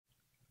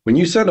When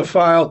you send a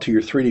file to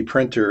your 3D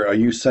printer, are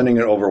you sending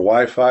it over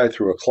Wi-Fi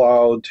through a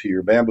cloud to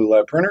your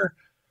Bambulab printer?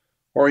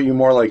 Or are you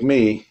more like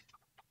me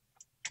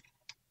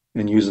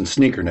and using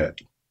Sneakernet?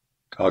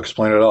 I'll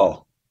explain it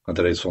all on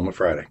today's Filament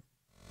Friday.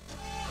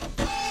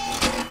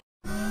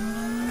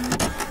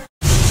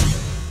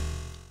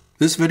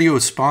 This video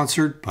is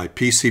sponsored by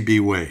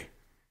PCB.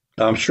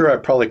 Now, I'm sure I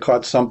probably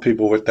caught some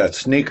people with that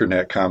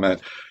Sneakernet comment.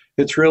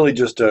 It's really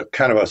just a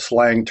kind of a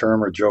slang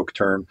term or joke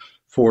term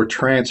for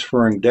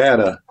transferring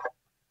data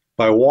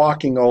by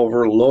walking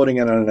over, loading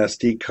it on an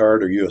SD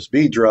card or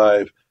USB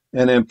drive,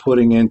 and then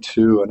putting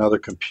into another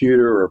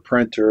computer or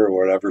printer or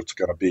whatever it's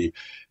going to be.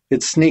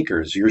 It's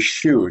sneakers, your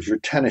shoes, your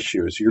tennis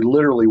shoes. You're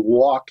literally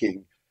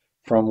walking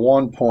from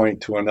one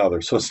point to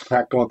another. So it's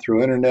not going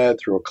through internet,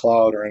 through a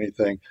cloud or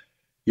anything.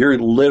 You're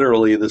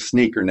literally the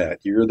Sneakernet.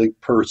 You're the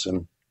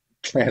person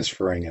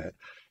transferring it.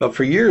 But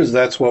for years,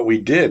 that's what we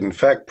did. In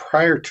fact,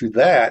 prior to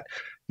that,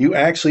 you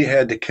actually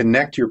had to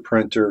connect your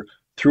printer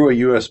through a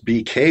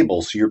USB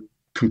cable. So your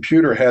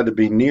computer had to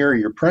be near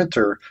your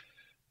printer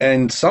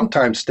and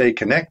sometimes stay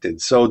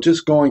connected. So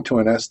just going to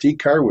an SD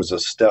card was a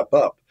step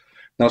up.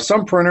 Now,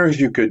 some printers,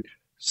 you could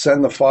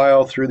send the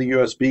file through the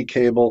USB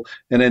cable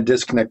and then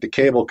disconnect the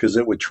cable because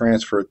it would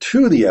transfer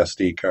to the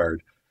SD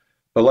card.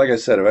 But like I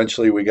said,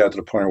 eventually we got to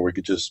the point where we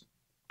could just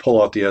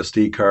pull out the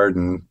SD card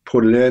and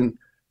put it in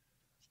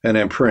and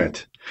then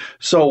print.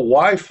 So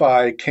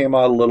Wi-Fi came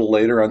out a little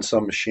later on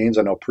some machines.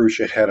 I know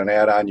Prusa had an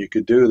add-on you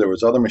could do. There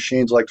was other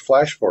machines like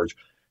FlashForge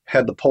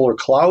had the Polar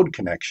Cloud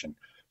connection.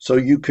 So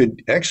you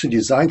could actually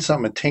design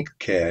something in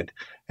Tinkercad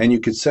and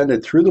you could send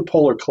it through the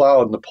Polar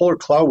Cloud, and the Polar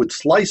Cloud would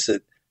slice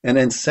it and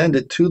then send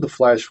it to the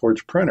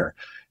FlashForge printer.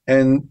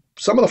 And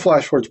some of the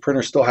FlashForge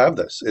printers still have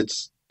this.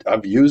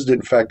 I've used it.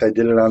 In fact, I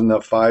did it on the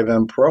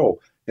 5M Pro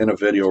in a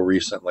video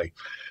recently.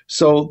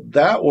 So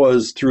that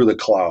was through the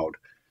cloud.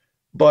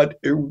 But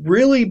it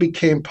really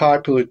became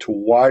popular to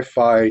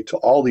Wi-Fi, to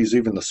all these,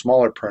 even the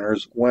smaller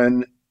printers,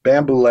 when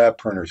Bambulab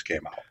printers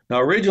came out. Now,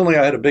 originally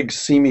I had a big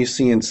CME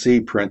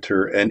CNC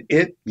printer, and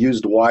it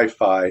used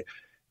Wi-Fi,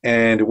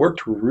 and it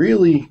worked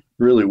really,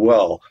 really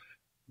well.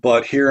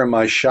 But here in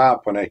my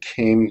shop, when I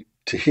came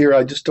to here,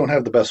 I just don't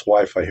have the best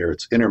Wi-Fi here.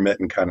 It's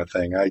intermittent kind of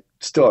thing. I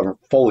still haven't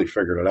fully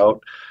figured it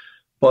out.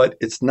 But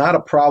it's not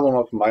a problem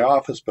up in my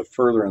office, but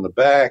further in the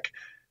back,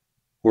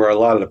 where a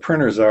lot of the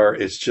printers are,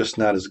 it's just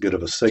not as good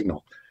of a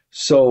signal.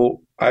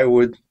 So I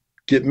would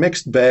get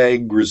mixed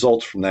bag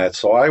results from that.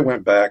 So I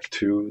went back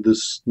to the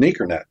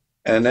Sneakernet,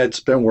 and it's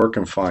been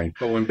working fine.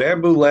 But when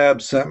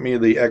Bambulab sent me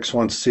the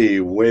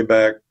X1C way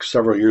back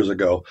several years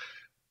ago,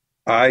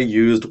 I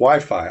used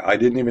Wi-Fi. I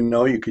didn't even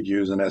know you could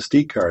use an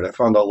SD card. I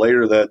found out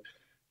later that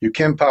you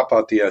can pop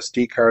out the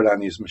SD card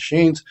on these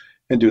machines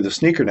and do the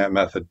Sneakernet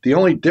method. The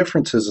only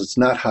difference is it's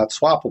not hot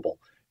swappable.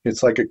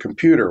 It's like a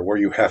computer where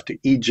you have to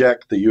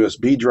eject the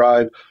USB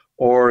drive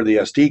or the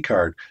SD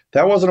card.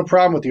 That wasn't a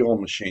problem with the old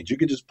machines. You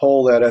could just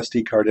pull that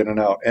SD card in and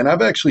out. And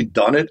I've actually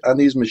done it on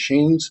these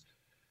machines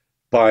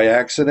by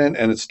accident,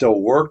 and it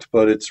still worked,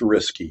 but it's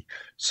risky.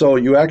 So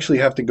you actually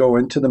have to go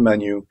into the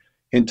menu,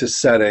 into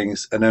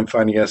settings, and then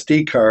find the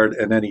SD card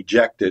and then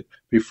eject it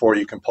before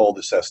you can pull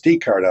this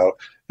SD card out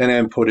and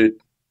then put it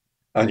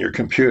on your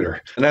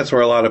computer. And that's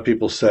where a lot of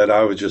people said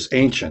I was just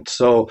ancient.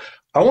 So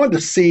I wanted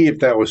to see if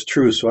that was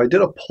true. So I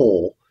did a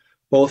poll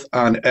both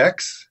on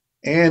X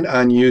and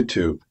on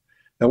YouTube.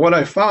 And what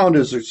I found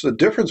is there's a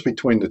difference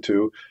between the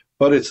two,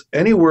 but it's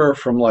anywhere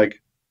from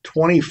like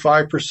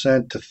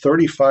 25% to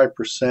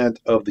 35%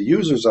 of the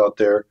users out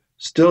there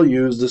still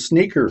use the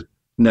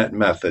Sneakernet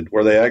method,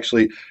 where they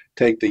actually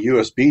take the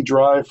USB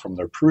drive from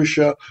their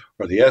Prusa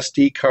or the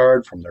SD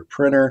card from their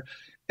printer,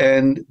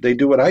 and they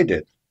do what I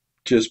did.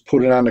 Just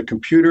put it on the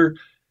computer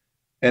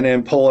and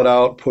then pull it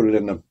out, put it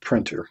in the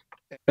printer.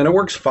 And it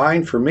works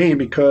fine for me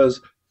because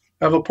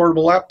I have a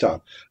portable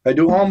laptop. I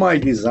do all my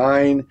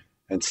design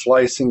and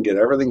slicing, get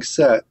everything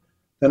set,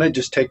 then I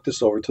just take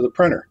this over to the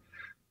printer.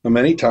 Now,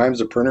 many times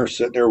the printer is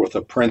sitting there with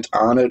a print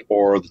on it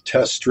or the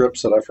test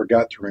strips that I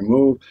forgot to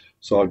remove.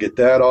 So I'll get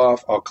that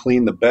off. I'll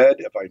clean the bed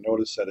if I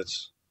notice that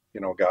it's,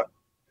 got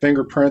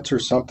fingerprints or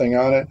something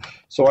on it.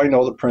 So I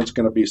know the print's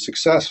going to be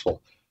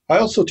successful. I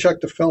also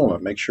check the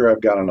filament, make sure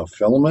I've got enough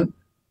filament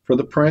for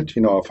the print.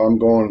 If I'm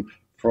going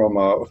from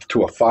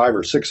to a 5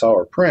 or 6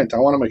 hour print, I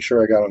want to make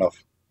sure I got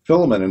enough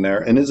filament in there.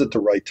 And is it the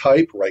right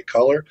type, right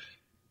color?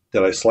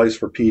 Did I slice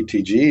for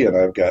PETG and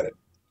I've got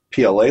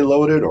PLA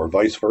loaded, or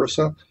vice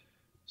versa?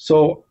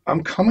 So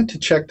I'm coming to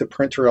check the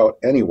printer out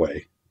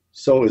anyway.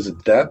 So is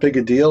it that big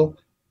a deal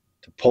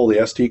to pull the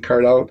SD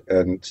card out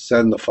and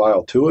send the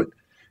file to it?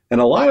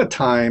 And a lot of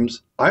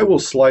times I will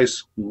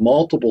slice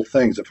multiple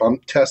things. If I'm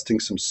testing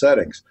some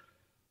settings,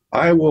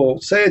 I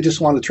will say I just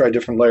want to try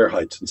different layer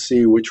heights and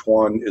see which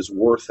one is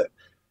worth it.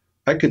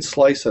 I could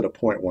slice at a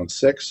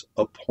 0.16,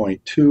 a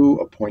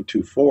 0.2, a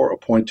 0.24, a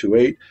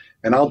 0.28,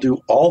 and I'll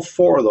do all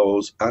 4 of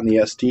those on the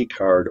SD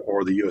card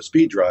or the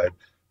USB drive,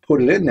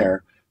 put it in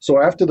there.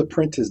 So after the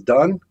print is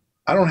done,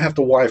 I don't have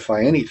to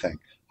Wi-Fi anything.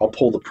 I'll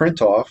pull the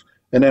print off,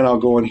 and then I'll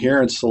go in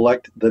here and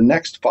select the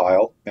next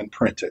file and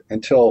print it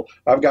until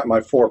I've got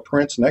my 4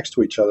 prints next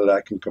to each other that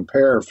I can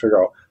compare and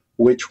figure out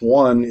which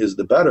one is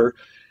the better.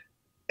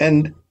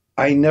 And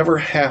I never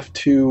have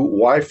to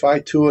Wi-Fi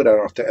to it. I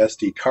don't have to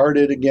SD card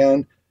it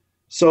again.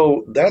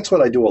 So that's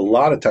what I do a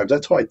lot of times.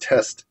 That's how I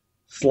test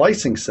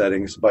slicing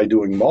settings, by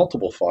doing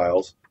multiple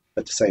files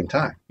at the same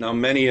time. Now,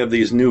 many of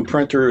these new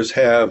printers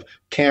have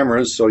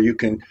cameras, so you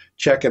can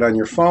check it on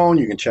your phone,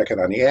 you can check it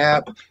on the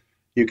app,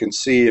 you can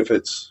see if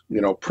it's,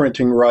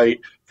 printing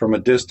right from a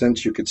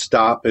distance. You could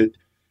stop it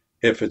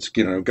if it's,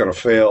 going to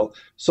fail.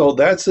 So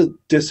that's a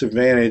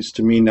disadvantage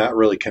to me not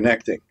really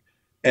connecting.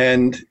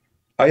 And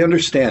I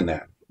understand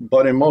that,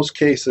 but in most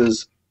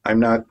cases,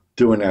 I'm not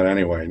doing that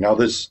anyway. Now,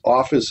 this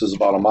office is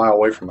about a mile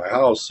away from my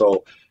house,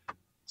 so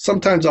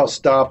sometimes I'll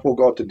stop, we'll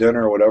go out to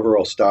dinner or whatever,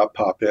 I'll stop,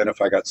 pop in.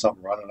 If I got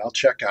something running, I'll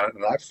check on it.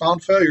 And I've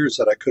found failures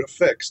that I could have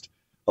fixed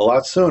a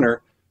lot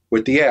sooner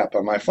with the app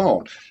on my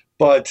phone.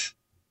 But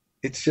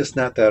it's just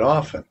not that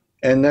often.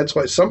 And that's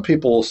why some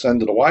people will send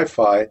to the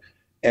Wi-Fi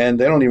and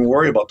they don't even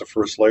worry about the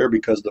first layer,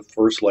 because the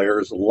first layer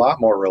is a lot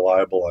more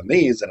reliable on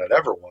these than it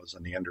ever was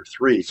on the Ender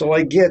 3. So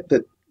I get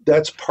that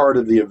that's part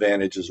of the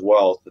advantage as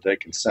well, that they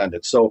can send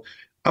it. So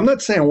I'm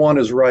not saying one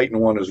is right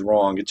and one is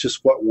wrong. It's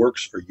just what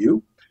works for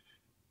you.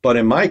 But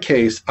in my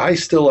case, I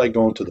still like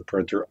going to the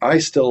printer. I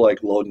still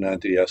like loading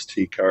onto the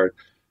SD card.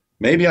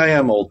 Maybe I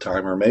am old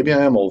timer, maybe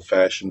I am old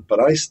fashioned, but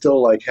I still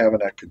like having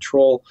that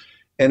control.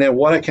 And then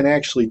what I can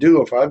actually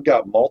do, if I've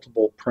got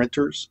multiple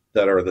printers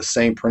that are the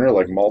same printer,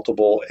 like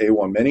multiple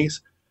A1 minis,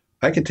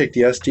 I can take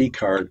the SD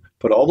card,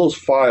 put all those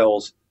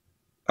files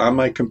on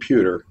my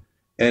computer,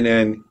 and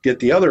then get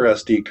the other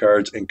SD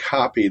cards and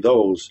copy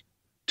those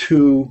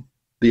to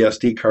the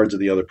SD cards of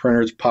the other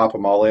printers, pop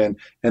them all in,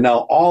 and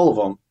now all of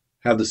them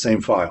have the same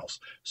files.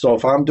 So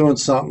if I'm doing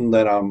something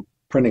that I'm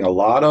printing a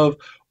lot of,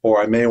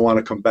 or I may want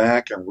to come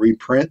back and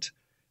reprint,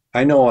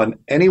 I know on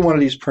any one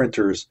of these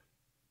printers,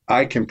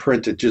 I can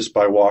print it just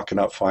by walking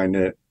up,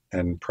 finding it,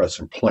 and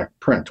pressing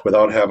print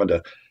without having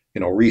to,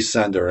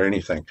 resend or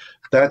anything.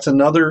 That's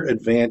another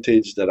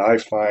advantage that I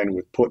find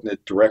with putting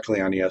it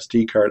directly on the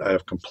SD card. I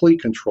have complete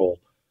control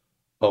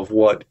of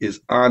what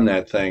is on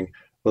that thing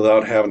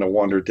without having to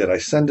wonder, did I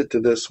send it to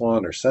this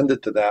one or send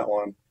it to that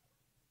one?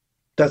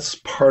 That's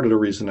part of the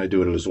reason I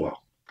do it as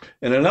well.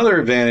 And another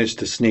advantage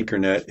to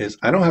Sneakernet is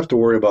I don't have to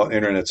worry about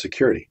internet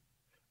security.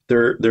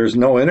 There's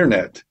no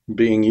internet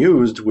being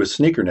used with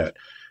Sneakernet.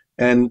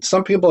 And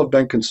some people have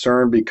been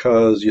concerned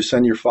because you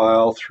send your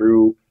file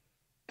through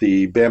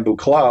the Bamboo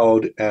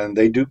cloud and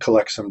they do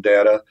collect some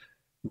data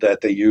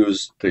that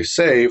they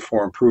say,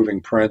 for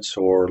improving prints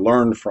or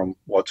learn from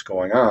what's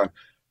going on.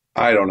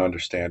 I don't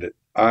understand it.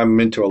 I'm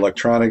into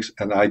electronics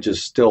and I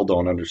just still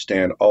don't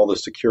understand all the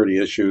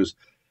security issues.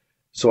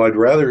 So I'd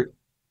rather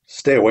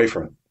stay away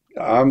from it.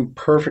 I'm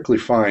perfectly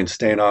fine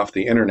staying off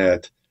the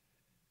internet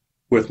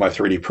with my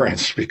 3D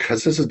prints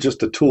because this is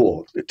just a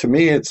tool. To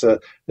me, it's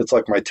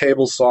like my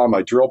table saw,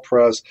 my drill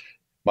press,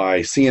 my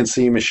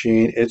CNC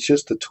machine. It's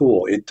just a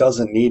tool. It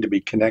doesn't need to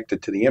be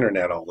connected to the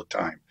internet all the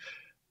time.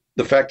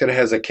 The fact that it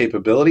has that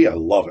capability, I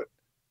love it.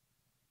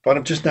 But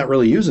I'm just not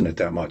really using it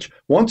that much.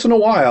 Once in a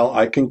while,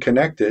 I can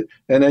connect it,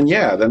 and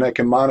then I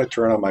can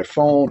monitor it on my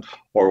phone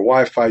or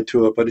Wi-Fi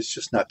to it, but it's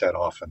just not that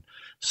often.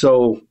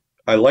 So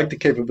I like the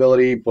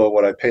capability, but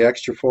would I pay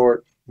extra for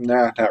it?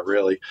 Nah, not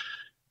really.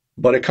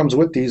 But it comes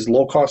with these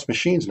low-cost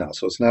machines now,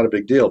 so it's not a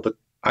big deal. But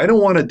I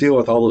don't want to deal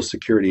with all those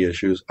security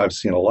issues. I've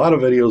seen a lot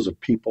of videos of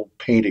people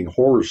painting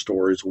horror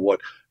stories of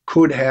what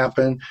could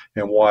happen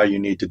and why you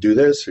need to do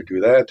this or do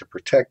that to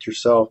protect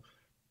yourself.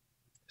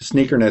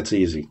 Sneakernet's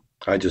easy.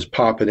 I just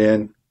pop it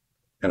in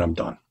and I'm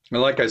done.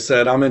 And like I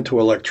said, I'm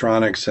into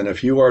electronics, and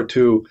if you are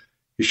too,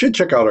 you should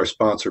check out our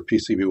sponsor,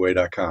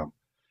 PCBWay.com.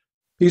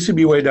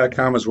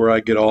 PCBWay.com is where I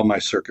get all my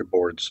circuit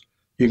boards.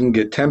 You can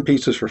get 10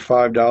 pieces for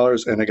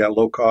 $5, and they got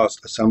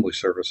low-cost assembly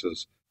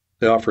services.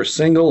 They offer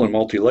single and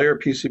multi-layer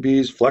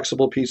PCBs,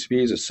 flexible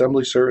PCBs,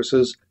 assembly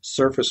services,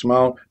 surface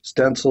mount,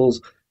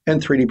 stencils,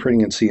 and 3D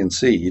printing and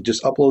CNC. You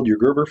just upload your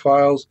Gerber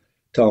files,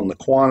 tell them the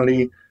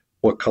quantity,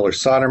 what color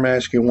solder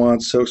mask you want,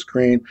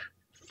 silkscreen.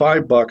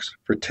 $5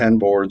 for 10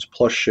 boards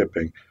plus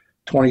shipping.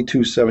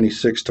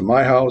 $22.76 to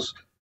my house.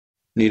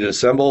 Need it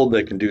assembled?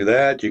 They can do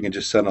that. You can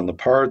just send on the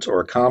parts or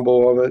a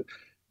combo of it.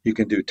 You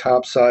can do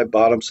top side,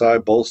 bottom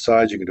side, both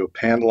sides. You can do a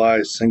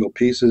panelized, single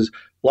pieces.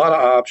 A lot of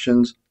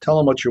options. Tell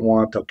them what you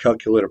want. They'll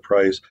calculate a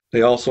price.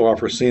 They also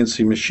offer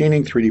CNC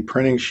machining, 3D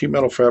printing, sheet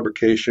metal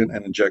fabrication,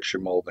 and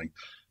injection molding.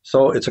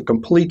 So it's a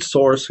complete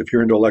source if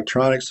you're into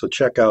electronics. So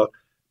check out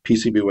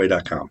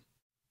PCBWay.com.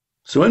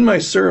 So in my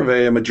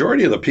survey, a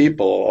majority of the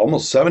people,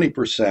 almost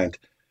 70%,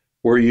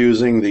 were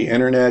using the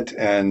internet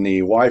and the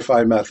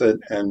Wi-Fi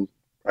method, and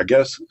I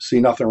guess see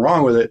nothing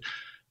wrong with it.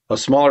 A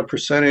smaller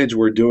percentage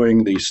were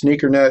doing the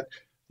Sneakernet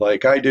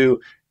like I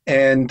do,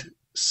 and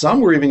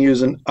some were even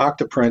using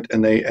Octoprint,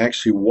 and they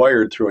actually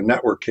wired through a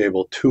network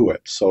cable to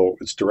it, so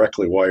it's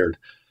directly wired.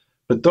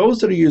 But those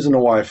that are using the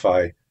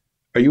Wi-Fi,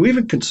 are you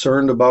even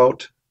concerned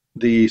about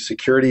the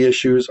security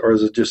issues, or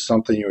is it just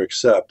something you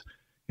accept?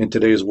 in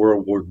today's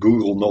world where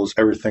Google knows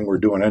everything we're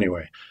doing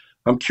anyway.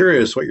 I'm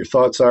curious what your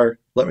thoughts are.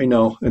 Let me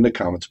know in the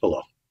comments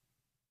below.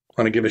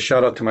 I want to give a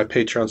shout out to my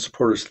Patreon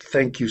supporters.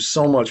 Thank you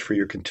so much for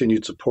your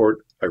continued support.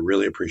 I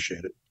really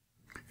appreciate it.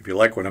 If you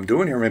like what I'm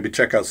doing here, maybe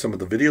check out some of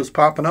the videos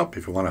popping up.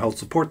 If you want to help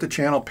support the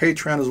channel,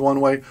 Patreon is one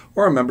way,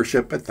 or a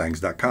membership at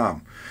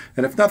thangs.com.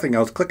 And if nothing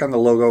else, click on the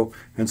logo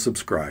and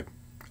subscribe.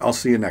 I'll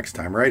see you next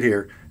time right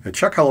here at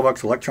Chuck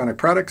Hellebuck's Electronic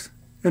Products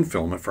and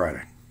Filament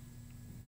Friday.